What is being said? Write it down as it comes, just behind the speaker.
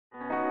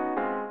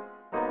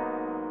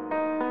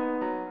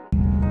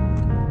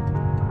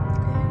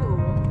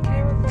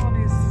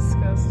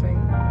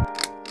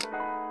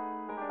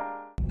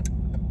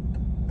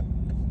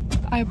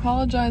I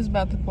apologize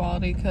about the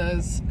quality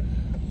because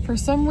for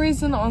some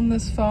reason on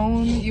this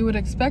phone you would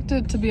expect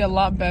it to be a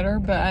lot better,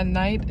 but at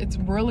night it's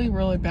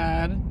really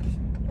bad.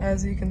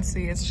 As you can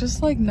see, it's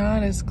just like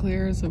not as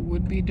clear as it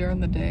would be during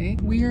the day.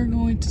 We are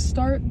going to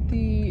start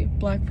the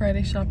Black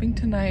Friday shopping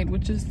tonight,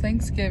 which is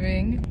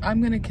Thanksgiving.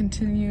 I'm gonna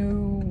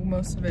continue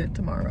most of it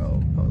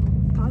tomorrow,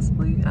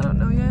 possibly, I don't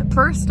know yet.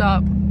 First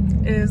stop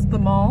is the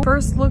mall.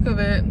 First look of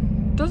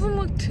it doesn't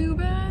look too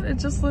bad. It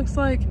just looks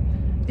like,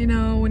 you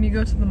know, when you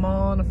go to the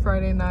mall on a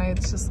Friday night,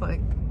 it's just like,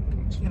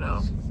 you know,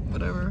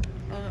 whatever.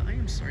 I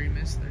am sorry,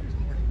 miss. There's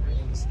more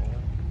in the store.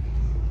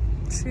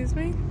 Excuse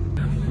me?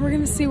 We're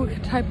gonna see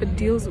what type of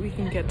deals we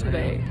can get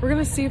today. We're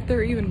gonna see if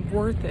they're even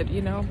worth it,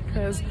 you know,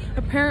 because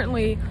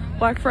apparently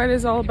Black Friday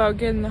is all about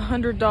getting the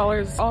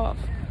 $100 off,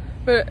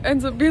 but it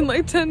ends up being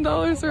like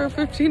 $10 or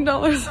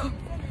 $15 off.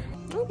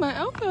 Oh, my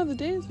outfit of the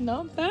day is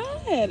not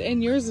bad,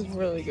 and yours is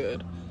really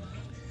good.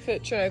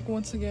 Fit check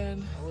once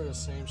again. I wear the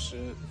same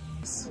shit.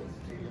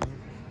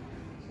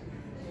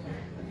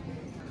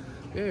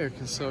 Yeah,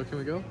 so can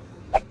we go?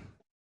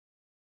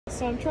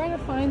 So I'm trying to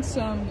find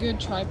some good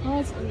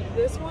tripods, and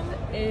this one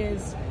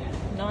is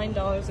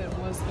 $9 and it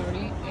was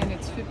 $30, and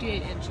it's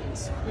 58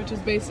 inches, which is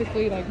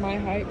basically like my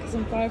height because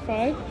I'm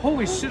 5'5".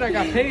 Holy shit, I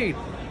got paid!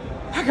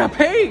 I got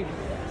paid!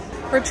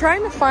 We're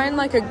trying to find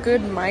like a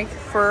good mic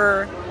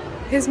for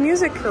his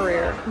music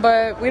career,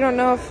 but we don't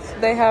know if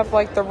they have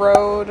like the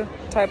Rode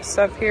type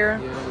stuff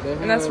here. Yeah,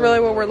 and that's really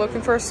what we're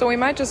looking for, so we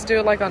might just do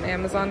it like on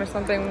Amazon or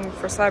something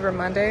for Cyber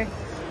Monday.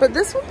 But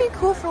this would be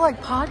cool for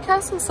like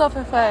podcasts and stuff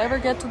if I ever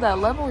get to that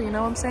level, you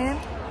know what I'm saying?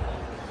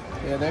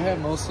 Yeah, they have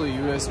mostly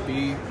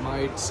USB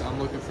mics. I'm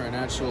looking for an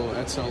actual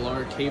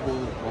XLR cable,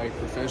 like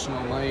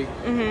professional mic,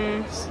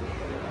 and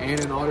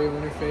an audio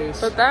interface.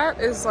 But that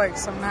is like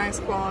some nice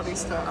quality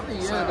stuff. Yeah,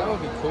 so that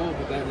would be cool,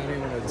 but that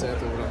ain't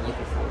exactly what I'm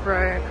looking for.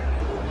 Right.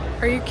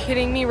 Are you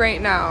kidding me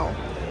right now?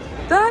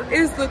 That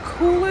is the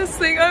coolest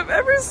thing I've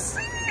ever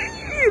seen!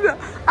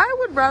 I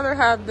would rather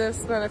have this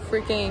than a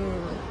freaking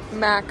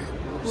Mac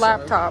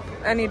laptop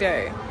any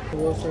day.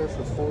 Warfare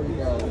for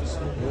 $40.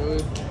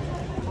 Really?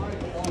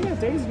 Yeah,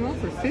 Days Gone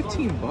for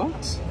 15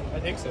 bucks? I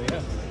think so,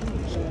 yeah.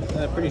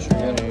 I'm pretty sure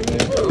I'm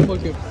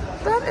looking.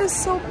 That is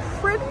so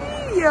pretty.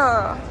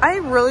 I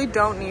really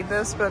don't need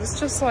this, but it's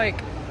just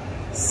like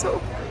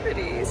so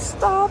pretty.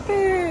 Stop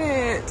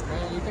it.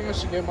 Man, you think I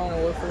should get mine a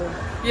Warfare?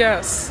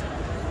 Yes.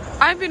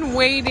 I've been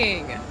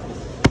waiting.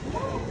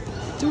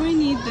 Do I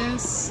need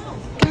this?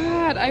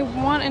 God, I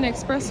want an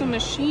espresso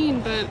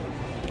machine, but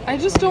I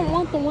just don't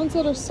want the ones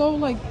that are so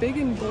like big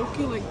and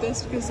bulky like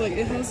this, because like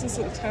it has this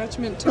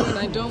attachment to it and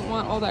I don't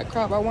want all that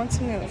crap. I want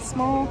something that's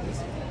small,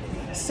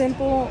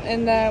 simple,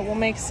 and that will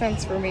make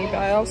sense for me, but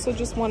I also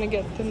just want to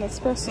get the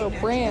Nespresso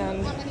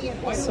brand,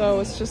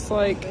 so it's just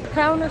like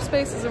counter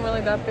space isn't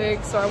really that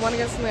big, so I want to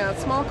get something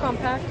that's small,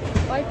 compact,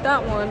 like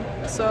that one.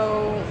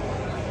 So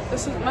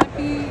this might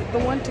be the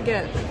one to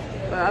get,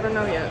 but I don't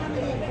know yet.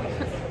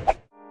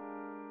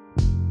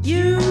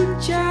 You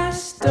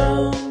just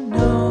don't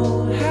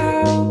know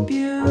how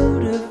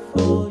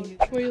beautiful you.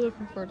 What are you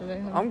looking for today,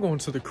 huh? I'm going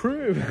to the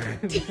crib.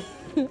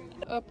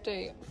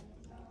 Update.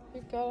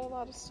 We've got a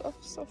lot of stuff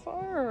so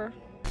far.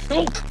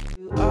 You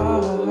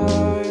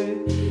are,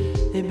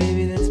 and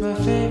baby, that's my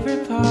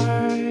favorite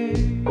part.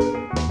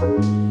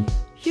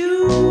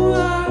 You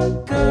are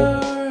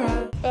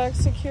girl. Bag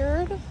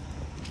secured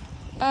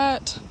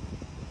at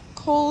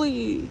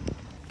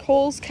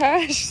Kohl's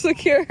Cash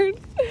secured.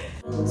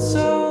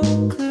 So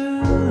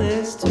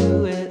clueless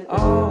to it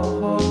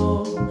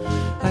all,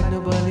 like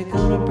nobody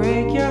gonna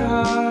break your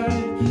heart.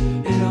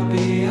 It'll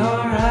be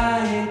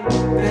alright,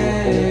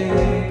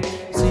 babe.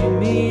 See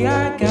me,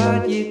 I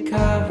got you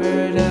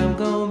covered. I'm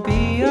gonna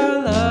be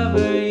your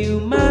lover.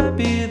 You might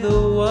be the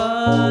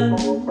one.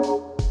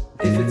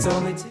 If it's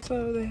only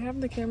So they have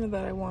the camera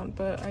that I want,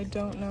 but I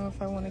don't know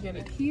if I want to get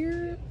it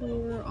here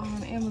or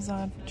on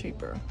Amazon for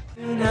cheaper.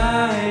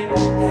 tonight,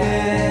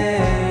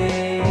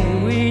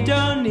 hey, we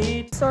don't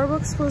need.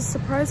 Starbucks was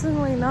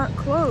surprisingly not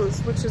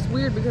closed, which is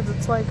weird because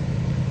it's like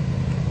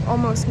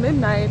almost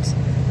midnight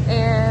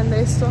and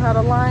they still had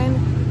a line,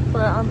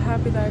 but I'm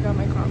happy that I got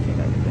my coffee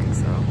and everything,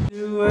 so.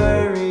 To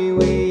worry,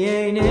 we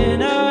ain't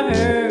in a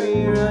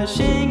hurry,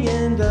 rushing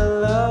in the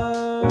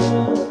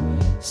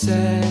love.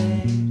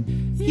 Say,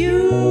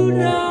 you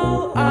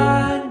know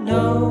I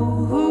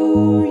know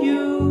who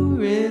you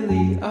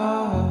really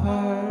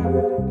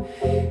are.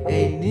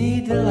 Ain't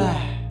need to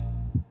lie.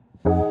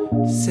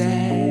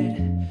 Said.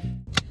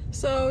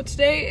 So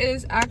today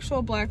is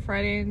actual Black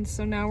Friday, and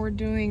so now we're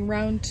doing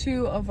round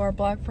 2 of our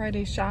Black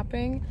Friday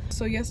shopping.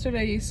 So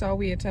yesterday you saw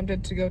we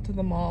attempted to go to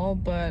the mall,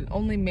 but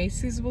only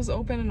Macy's was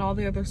open and all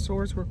the other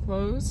stores were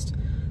closed.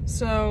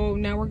 So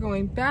now we're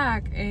going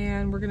back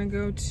and we're gonna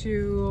go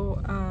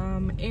to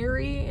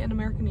Aerie and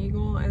American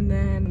Eagle and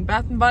then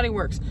Bath and Body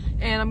Works,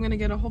 and I'm gonna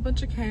get a whole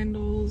bunch of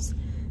candles,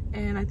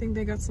 and I think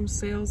they got some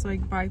sales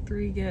like buy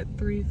 3 get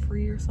 3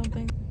 free or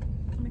something.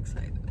 I'm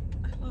excited.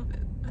 I love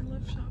it. I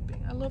love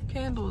shopping. I love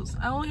candles.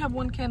 I only have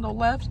 1 candle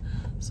left,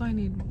 so I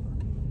need more.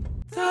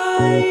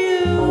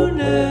 The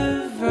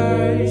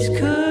universe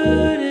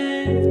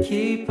couldn't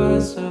keep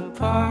us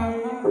apart.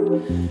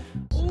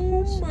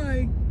 Oh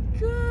my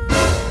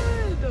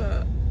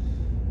god!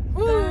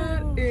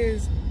 That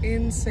is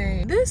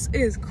insane. This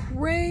is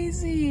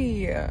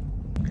crazy.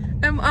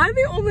 Am I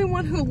the only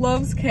one who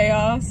loves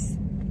chaos?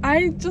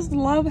 I just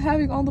love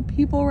having all the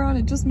people around.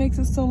 It just makes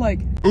it so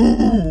like,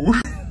 ooh.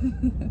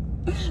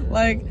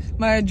 Like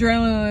my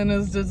adrenaline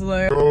is just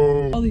like,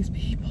 oh. All these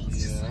people.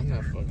 Yeah, I'm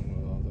not fucking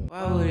with all that.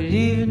 Why would it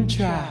even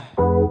try?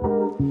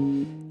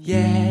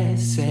 Yeah,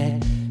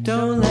 said,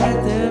 don't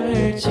let them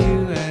hurt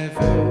you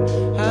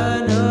ever.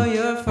 I know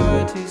you're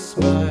far too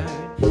smart.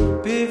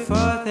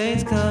 Before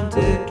things come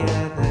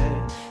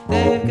together,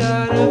 they've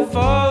gotta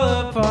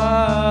fall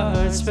apart.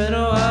 It's been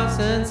a while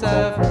since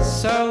I've been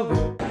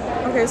sober.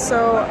 Okay,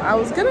 so I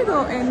was gonna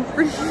go in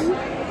freaking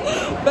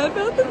Bed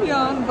Bath &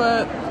 Beyond,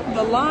 but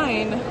the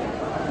line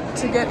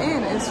to get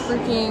in is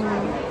freaking,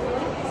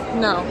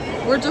 no.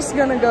 We're just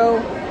gonna go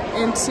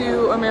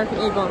into American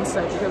Eagle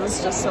instead because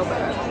it's just so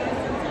bad.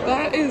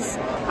 That is,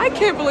 I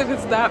can't believe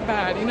it's that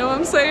bad, you know what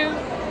I'm saying?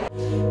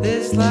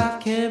 This life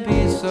can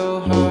be so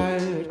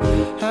hard.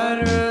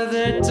 I'd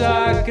rather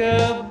talk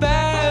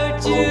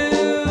about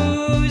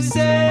you.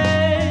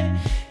 Said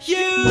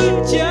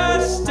you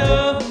just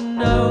don't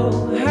know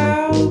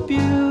how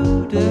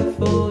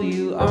beautiful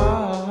you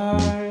are.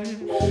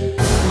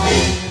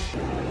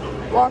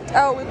 Walked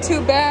out with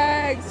 2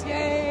 bags,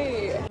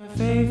 yay! My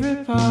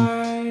favorite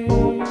part.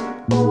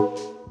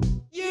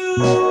 You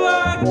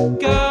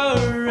walk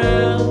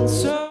around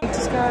so. I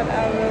just got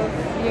out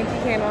of Yankee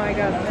Candle. I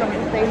got a couple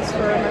of things for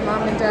my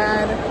mom and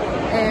dad,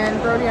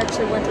 and Brody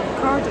actually went to the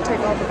car to take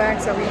all the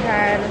bags that we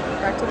had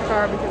back to the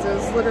car because it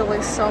was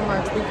literally so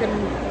much we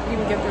couldn't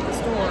even get through the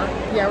store.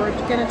 Yeah, we're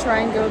gonna try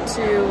and go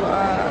to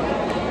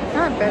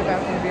not Bed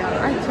Bath & Beyond.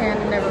 I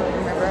can never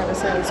remember how to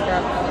say this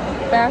crap.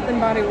 Bath and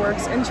Body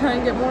Works, and try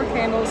and get more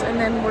candles, and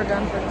then we're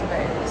done for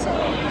today. So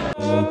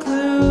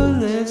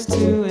clueless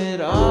to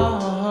it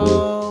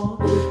all,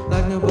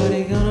 like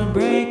nobody gonna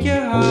break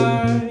your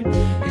heart.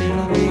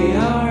 It'll be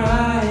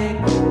alright,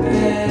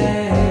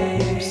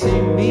 babe.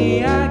 See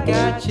me, I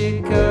got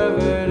you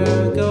covered.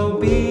 I'll go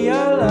be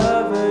your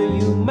lover.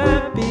 You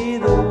might be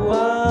the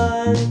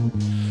one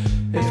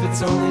if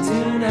it's only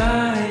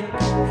tonight.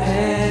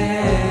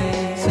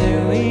 Hey,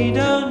 so we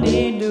don't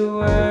need to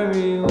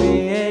worry. We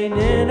ain't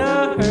in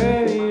a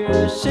hurry,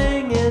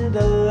 rushing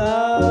into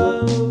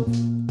love.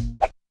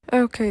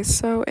 okay,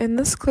 so in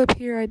this clip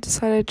here, I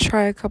decided to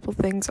try a couple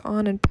things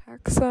on in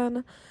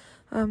PacSun.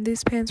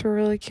 These pants were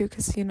really cute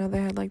because, you know,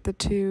 they had like the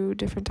 2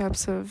 different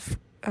types of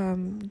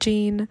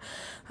jean.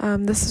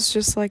 This is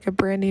just like a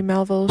Brandy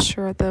Melville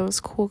shirt that was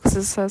cool because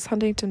it says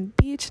Huntington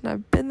Beach, and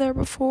I've been there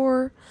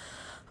before.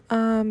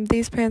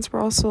 These pants were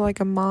also like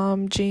a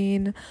mom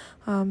jean,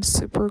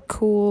 super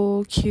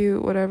cool,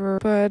 cute, whatever,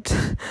 but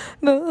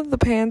none of the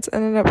pants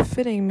ended up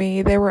fitting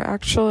me. They were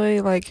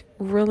actually like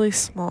really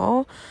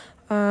small.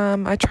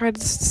 I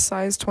tried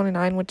size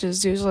 29, which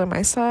is usually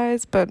my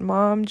size, but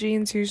mom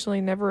jeans usually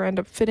never end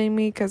up fitting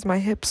me because my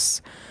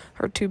hips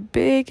are too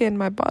big and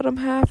my bottom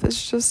half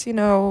is just, you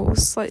know,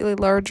 slightly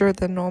larger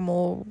than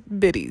normal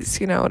biddies,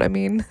 you know what I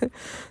mean?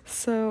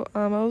 So,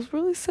 I was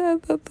really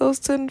sad that those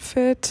didn't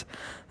fit.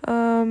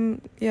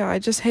 Yeah, I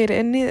just hate it.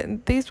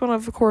 And these one,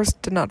 of course,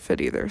 did not fit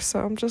either.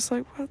 So I'm just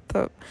like, what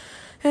the?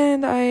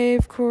 And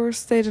of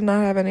course, they did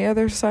not have any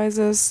other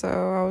sizes. So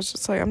I was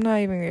just like, I'm not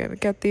even going to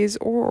get these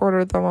or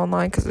order them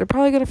online because they're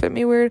probably going to fit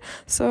me weird.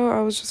 So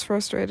I was just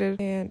frustrated.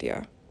 And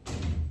yeah.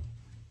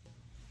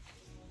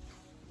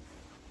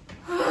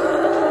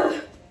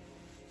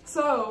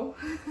 So,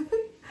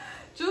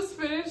 just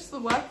finished the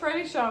Black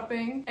Friday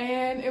shopping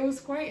and it was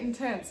quite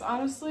intense.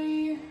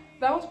 Honestly,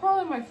 that was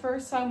probably my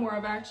first time where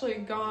I've actually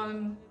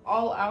gone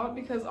all out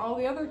because all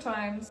the other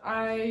times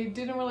I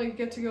didn't really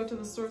get to go to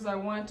the stores I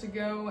wanted to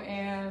go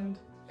and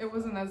it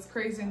wasn't as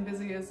crazy and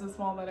busy as this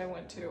mall that I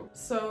went to.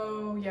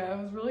 So yeah,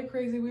 it was really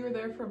crazy. We were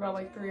there for about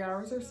like 3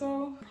 hours or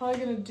so. Probably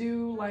gonna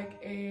do like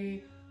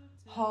a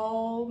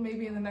haul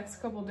maybe in the next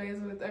couple days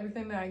with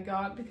everything that I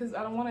got because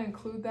I don't want to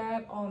include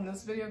that on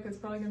this video because it's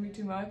probably gonna be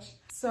too much.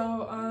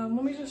 So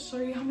let me just show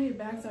you how many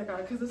bags I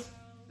got because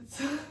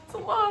it's a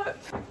lot.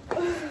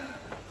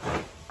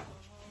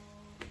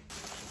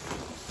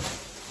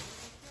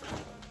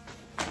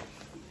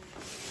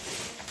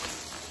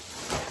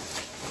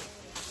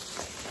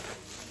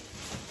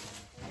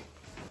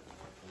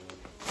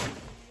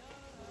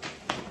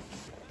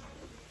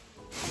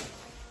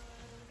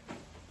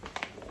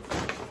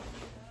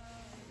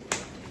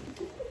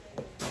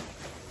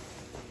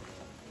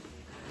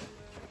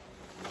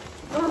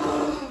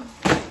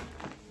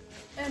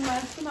 And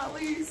last but not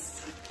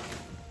least,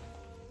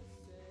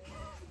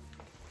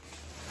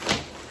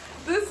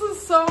 this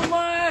is so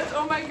much.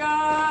 Oh my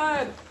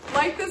god.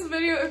 Like this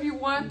video if you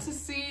want to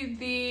see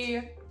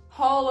the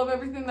haul of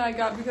everything that I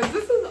got because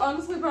this is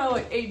honestly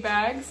probably like 8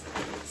 bags.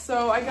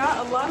 So I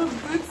got a lot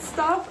of good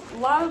stuff, a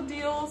lot of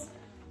deals,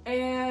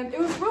 And it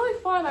was really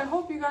fun. I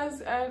hope you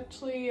guys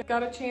actually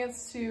got a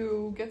chance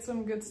to get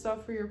some good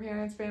stuff for your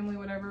parents, family,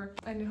 whatever.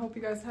 And I hope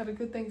you guys had a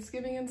good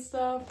Thanksgiving and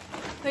stuff.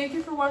 Thank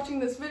you for watching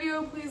this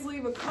video. Please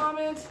leave a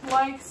comment,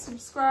 like,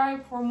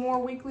 subscribe for more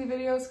weekly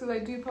videos because I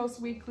do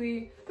post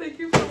weekly. Thank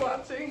you for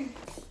watching.